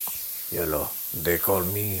Yellow, they call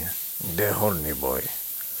me the horny boy.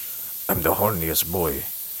 I'm the horniest boy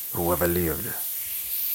who ever lived.